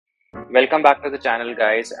Welcome back to the channel,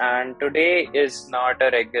 guys. And today is not a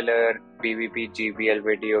regular PvP GBL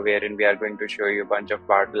video wherein we are going to show you a bunch of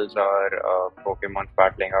battles or Pokemon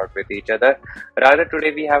battling out with each other. Rather,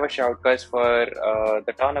 today we have a shoutcast for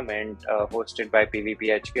the tournament hosted by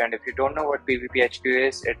PvP HQ. And if you don't know what PvP HQ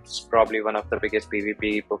is, it's probably one of the biggest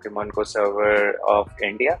PvP Pokemon Go server of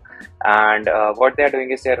India. And what they are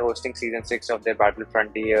doing is they are hosting Season 6 of their Battle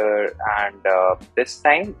Frontier. And this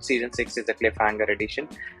time, Season 6 is a cliffhanger edition.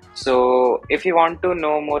 So if you want to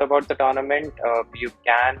know more about the tournament, you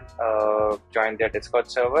can join their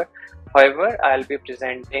Discord server. However, I'll be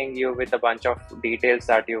presenting you with a bunch of details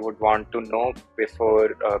that you would want to know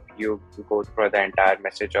before you go through the entire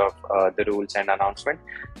message of the rules and announcement.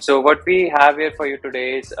 So what we have here for you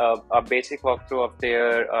today is a basic walkthrough of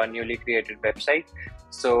their newly created website.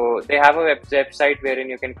 So they have a website wherein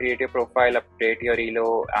you can create your profile, update your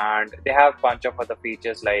elo, and they have a bunch of other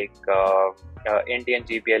features like Indian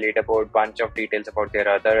GBL leaderboard, bunch of details about their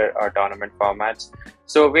other tournament formats.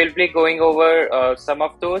 So we'll be going over some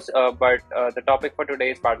of those, but the topic for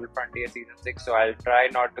today is Battle Frontier Season 6. So I'll try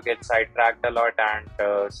not to get sidetracked a lot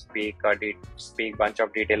and speak bunch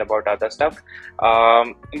of detail about other stuff.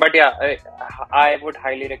 But yeah, I would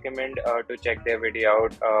highly recommend to check their video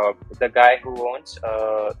out. The guy who owns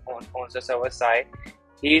the server side,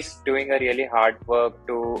 he's doing a really hard work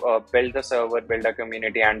to build the server, build a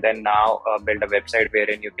community, and then now build a website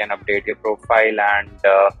wherein you can update your profile and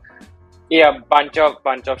yeah, bunch of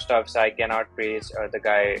stuff. So I cannot praise the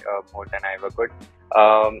guy more than I ever could.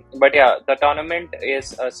 But yeah, the tournament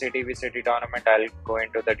is a city v city tournament. I'll go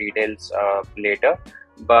into the details later.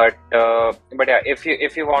 But yeah,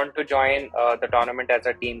 if you want to join the tournament as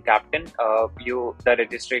a team captain, the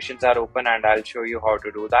registrations are open, and I'll show you how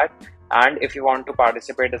to do that. And if you want to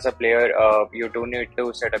participate as a player, you do need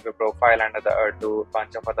to set up your profile and do a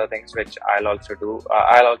bunch of other things, which I'll also do.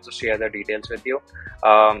 I'll also share the details with you.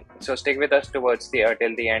 So stick with us towards till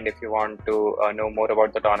the end if you want to know more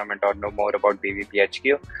about the tournament or know more about PvP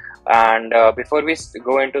HQ. And before we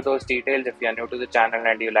go into those details, if you are new to the channel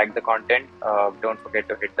and you like the content, don't forget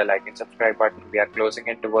to hit the like and subscribe button. We are closing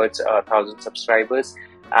in towards 1,000 subscribers,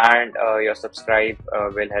 and your subscribe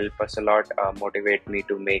will help us a lot, motivate me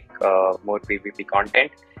to make more PvP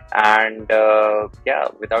content. And yeah,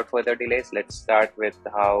 without further delays, let's start with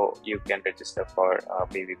how you can register for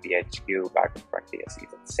PvP HQ Battle Frontier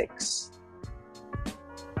Season 6.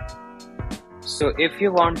 So if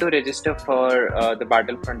you want to register for the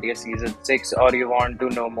Battle Frontier Season 6, or you want to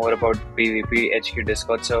know more about PvP HQ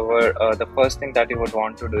Discord server, the first thing that you would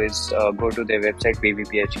want to do is go to their website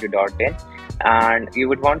pvphq.in, and you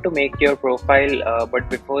would want to make your profile, but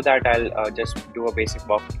before that I'll just do a basic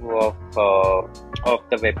walkthrough of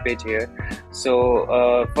the web page here.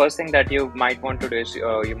 So first thing that you might want to do is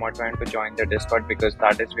you might want to join the Discord, because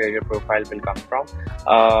that is where your profile will come from.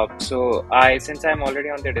 So since I'm already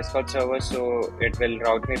on the Discord server, so it will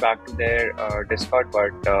route me back to their Discord,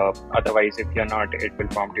 but otherwise if you're not, it will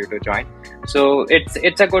prompt you to join. So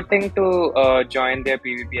it's a good thing to join their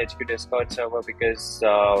PvP HQ Discord server, because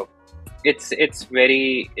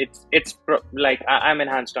like I'm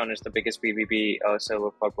Enhanced On is the biggest PvP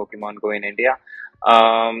server for Pokemon Go in India.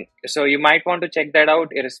 So you might want to check that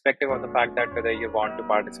out, irrespective of the fact that whether you want to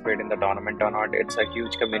participate in the tournament or not. It's a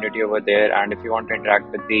huge community over there, and if you want to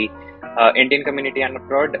interact with the Indian community and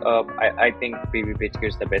abroad, I think PvPHQ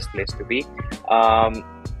is the best place to be.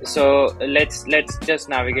 So let's just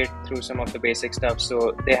navigate through some of the basic stuff.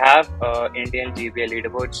 So they have Indian GBL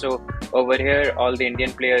leaderboard. So over here, all the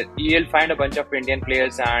Indian players, you'll find a bunch of Indian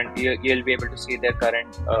players, and you'll be able to see their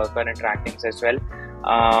current rankings as well.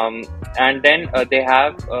 And then they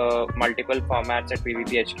have multiple formats at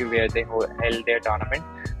PvPHQ where they held their tournament.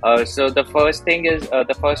 So the first thing is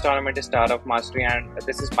the first tournament is Star of Mastery, and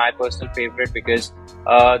this is my personal favorite, because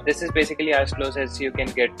this is basically as close as you can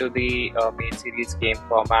get to the main series game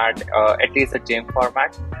format, at least the gym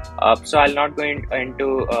format. So I'll not go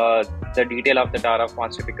into the detail of the Star of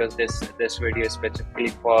Mastery, because this video is specifically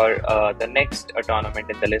for the next tournament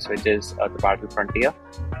in the list, which is the Battle Frontier.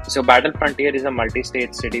 So Battle Frontier is a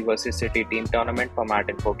multi-state city versus city team tournament format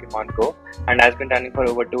in Pokemon Go, and has been running for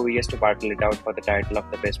over 2 years to battle it out for the title of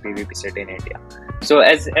the best PvP city in India. So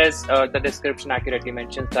as the description accurately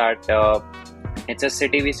mentions, that it's a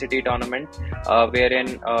city v city tournament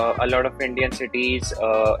wherein a lot of Indian cities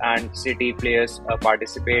and city players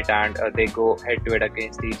participate, and they go head to head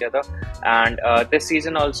against each other. And this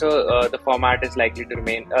season also the format is likely to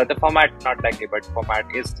remain the format not likely but format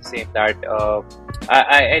is the same, that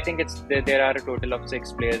I think there are a total of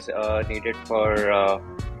 6 players needed for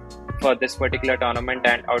for this particular tournament,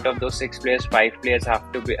 and out of those 6 players, 5 players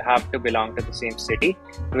have to belong to the same city.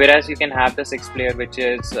 Whereas you can have the sixth player which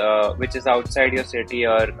is outside your city,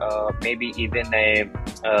 or maybe even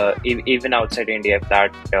outside India, if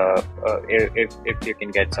that if you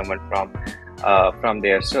can get someone from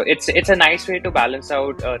there. So it's a nice way to balance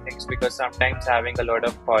out things, because sometimes having a lot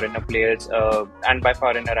of foreigner players, and by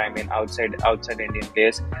foreigner I mean outside Indian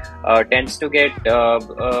players, tends to get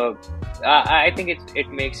I think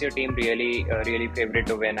it makes your team really favorite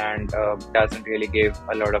to win, and doesn't really give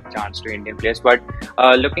a lot of chance to Indian players. But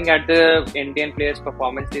looking at the Indian players'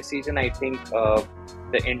 performance this season, I think the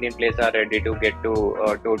Indian players are ready to get to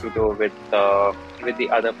toe to toe with the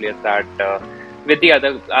other players that with the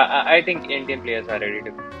other. I think Indian players are ready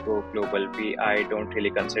to go global. I don't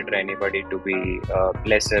really consider anybody to be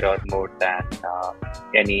lesser or more than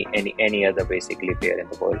any other basically player in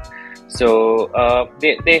the world. So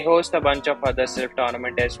they host a bunch of other self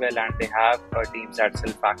tournament as well, and they have teams at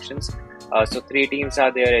self factions. So 3 teams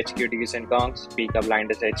are there: HQ D's and Kongs, Pika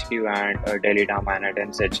Blinders HQ, and Delhi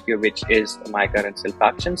Manhattan's HQ, which is my current self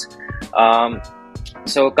factions.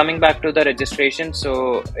 So coming back to the registration,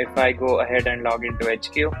 so if I go ahead and log into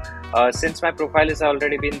HQ, since my profile has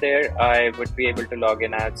already been there, I would be able to log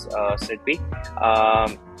in as Sidby. I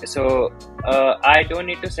don't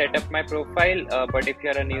need to set up my profile, but if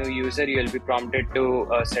you're a new user, you'll be prompted to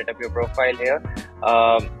set up your profile here.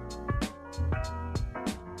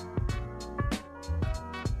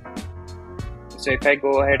 So if I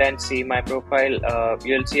go ahead and see my profile,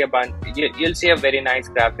 you'll see you'll see a very nice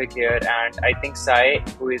graphic here, and I think Sai,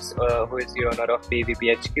 who is the owner of PvP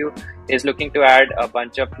HQ, is looking to add a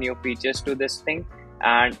bunch of new features to this thing.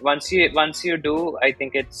 And once you do, I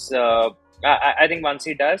think I think once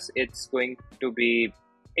he does, it's going to be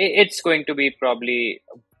probably,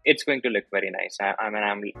 it's going to look very nice. I'm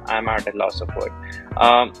at a loss of word.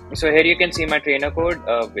 So here you can see my trainer code,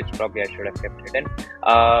 which probably I should have kept hidden.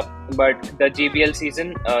 But the GBL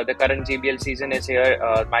season, the current GBL season is here.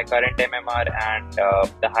 My current MMR and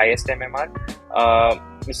the highest MMR.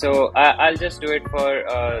 So I'll just do it for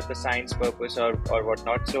the science purpose or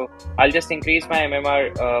whatnot. So I'll just increase my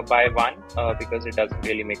MMR by 1 because it doesn't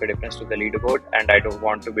really make a difference to the leaderboard, and I don't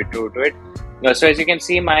want to be true to it. So as you can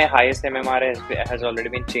see, my highest MMR has already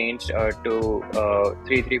been changed to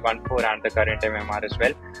 3314, and the current MMR as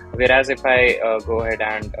well. Whereas if I go ahead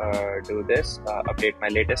and do this, update my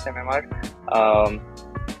latest MMR,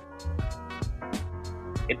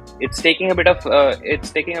 it's taking a bit of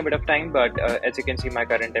time, but as you can see, my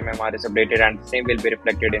current MMR is updated, and the same will be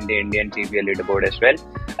reflected in the Indian GBL leaderboard as well.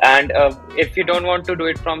 And if you don't want to do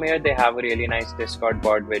it from here, they have a really nice Discord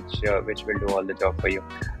bot which will do all the job for you.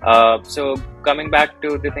 So coming back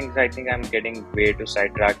to the things, I think I'm getting way too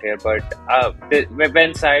sidetracked here, but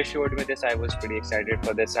when Sai showed me this, I was pretty excited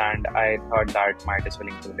for this, and I thought that might as well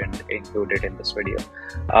include it in this video.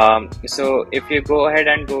 So if you go ahead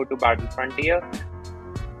and go to Battle Frontier,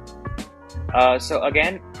 so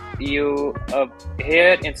again, you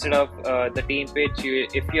here, instead of the team page,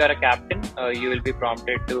 if you are a captain, you will be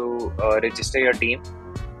prompted to register your team.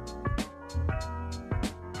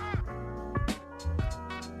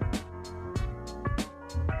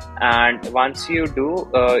 And once you do,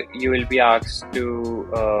 you will be asked to.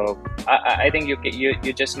 I think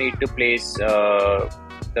you just need to place the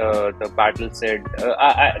battle set,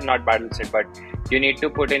 not battle set, but you need to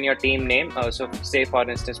put in your team name. So say for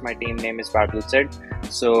instance, my team name is Battle Set.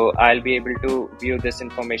 So I'll be able to view this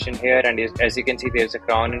information here, and as you can see, there's a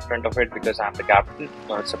crown in front of it because I'm the captain,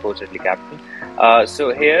 supposedly captain.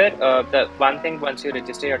 So here, the one thing, once you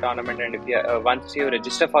register your tournament, and if you once you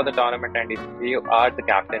register for the tournament, and if you are the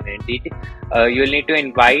captain indeed, you'll need to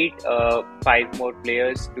invite 5 more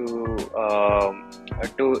players to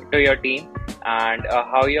your team. And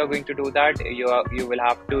how you are going to do that, you will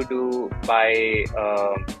have to do by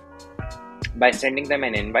sending them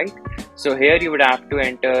an invite. So here you would have to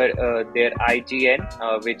enter their IGN,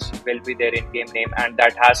 which will be their in-game name, and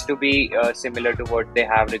that has to be similar to what they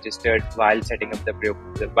have registered while setting up their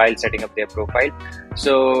profile.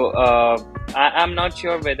 So I'm not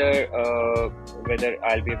sure whether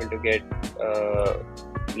I'll be able to get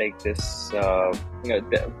like this,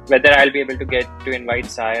 whether I'll be able to get to invite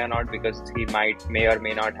Sai or not, because he may or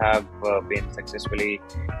may not have been successfully.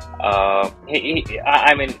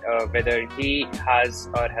 Whether he has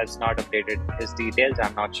or has not updated his details,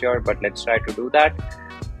 I'm not sure, but let's try to do that.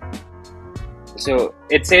 So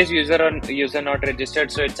it says user not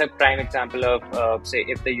registered. So it's a prime example of say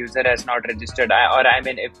if the user has not registered,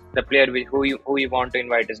 if the player who you want to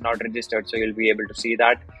invite is not registered. So you'll be able to see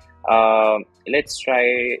that. Let's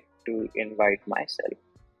try to invite myself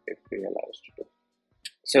if we allow us to do.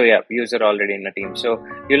 So yeah, user already in a team. So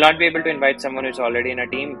you'll not be able to invite someone who's already in a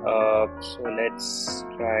team. So let's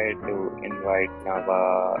try to invite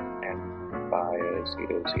Nava Empire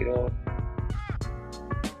 00.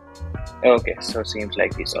 Okay, so seems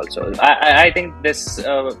like he's also. I think this.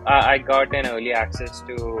 I got an early access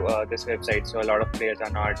to this website, so a lot of players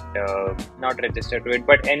are not registered to it.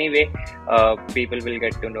 But anyway, people will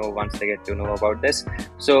get to know once they get to know about this.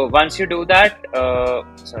 So once you do that,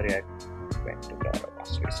 sorry, I went to Gara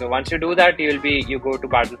Mastery. So once you do that, you go to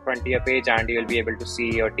Battle Frontier page and you'll be able to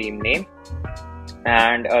see your team name.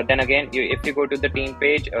 And then again, if you go to the team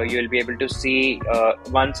page, you will be able to see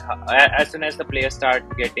as soon as the players start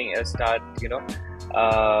getting start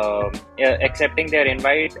accepting their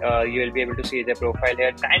invite, you will be able to see their profile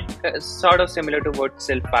here, and sort of similar to what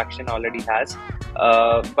Silph Faction already has.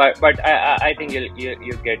 But I think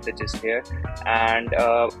you get the gist here. And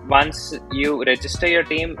once you register your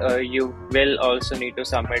team, you will also need to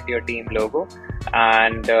submit your team logo.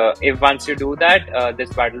 And if once you do that,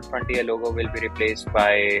 this Battle Frontier logo will be replaced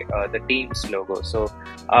by the team's logo. So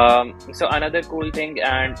another cool thing,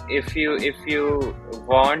 and if you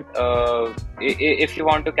want if you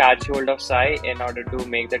want to catch hold of Sai in order to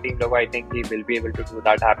make the team logo, I think he will be able to do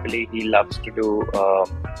that happily. He loves to do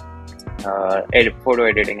photo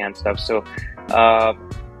editing and stuff. So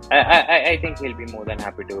I think he'll be more than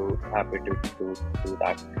happy to do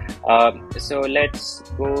that. So let's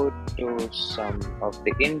go to some of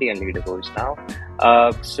the Indian leaderboards now.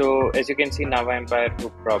 So as you can see, Nava Empire, who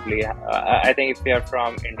probably I think if you are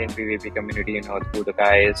from Indian PvP community, you know who the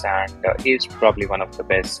guy is, and he's probably one of the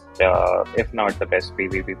best, if not the best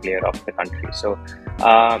PvP player of the country. So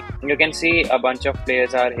you can see a bunch of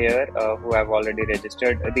players are here who have already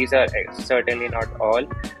registered. These are certainly not all.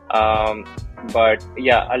 But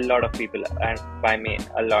yeah, a lot of people, and by me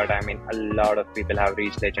a lot, I mean a lot of people have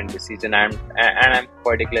reached legend this season, and I'm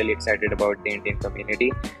particularly excited about the Indian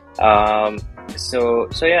community. So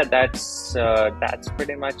yeah, that's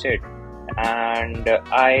pretty much it. And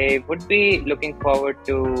I would be looking forward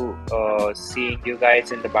to seeing you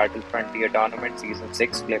guys in the Battle Frontier tournament season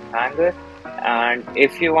 6 cliffhanger. And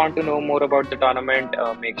if you want to know more about the tournament,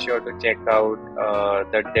 make sure to check out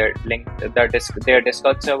their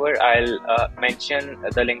Discord server. I'll mention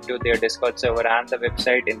the link to their Discord server and the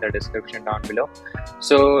website in the description down below.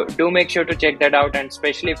 So do make sure to check that out. And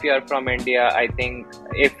especially if you are from India, I think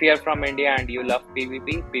if you are from India and you love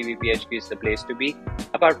PvP, PvPHQ is the place to be.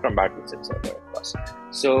 Apart from Battlefield server, of course.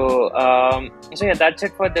 So yeah, that's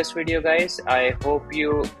it for this video, guys. I hope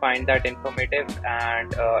you find that informative,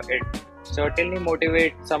 and it certainly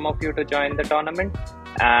motivate some of you to join the tournament.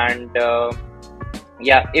 And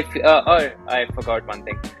yeah, if or I forgot one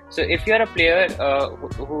thing. So if you're a player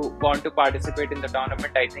who want to participate in the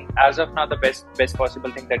tournament, I think as of now the best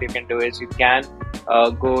possible thing that you can do is you can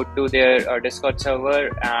go to their Discord server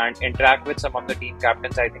and interact with some of the team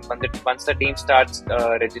captains. I think once the team starts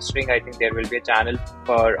registering, I think there will be a channel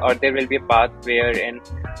or there will be a path wherein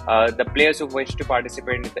the players who wish to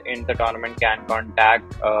participate in the tournament can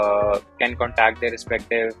contact their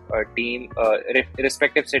respective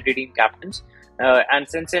respective city team captains. And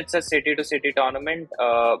since it's a city to city tournament,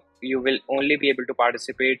 you will only be able to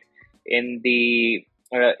participate in the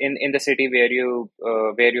city where you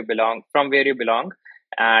belong, from where you belong.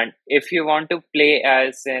 And if you want to play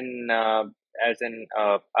how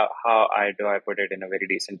do I put it in a very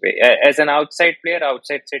decent way, as an outside player,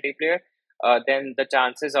 outside city player, then the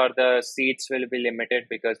chances or the seats will be limited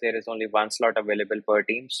because there is only one slot available per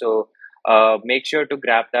team. So make sure to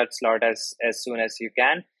grab that slot as soon as you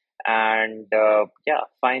can. And yeah,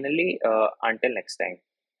 finally, until next time,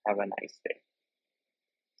 have a nice day.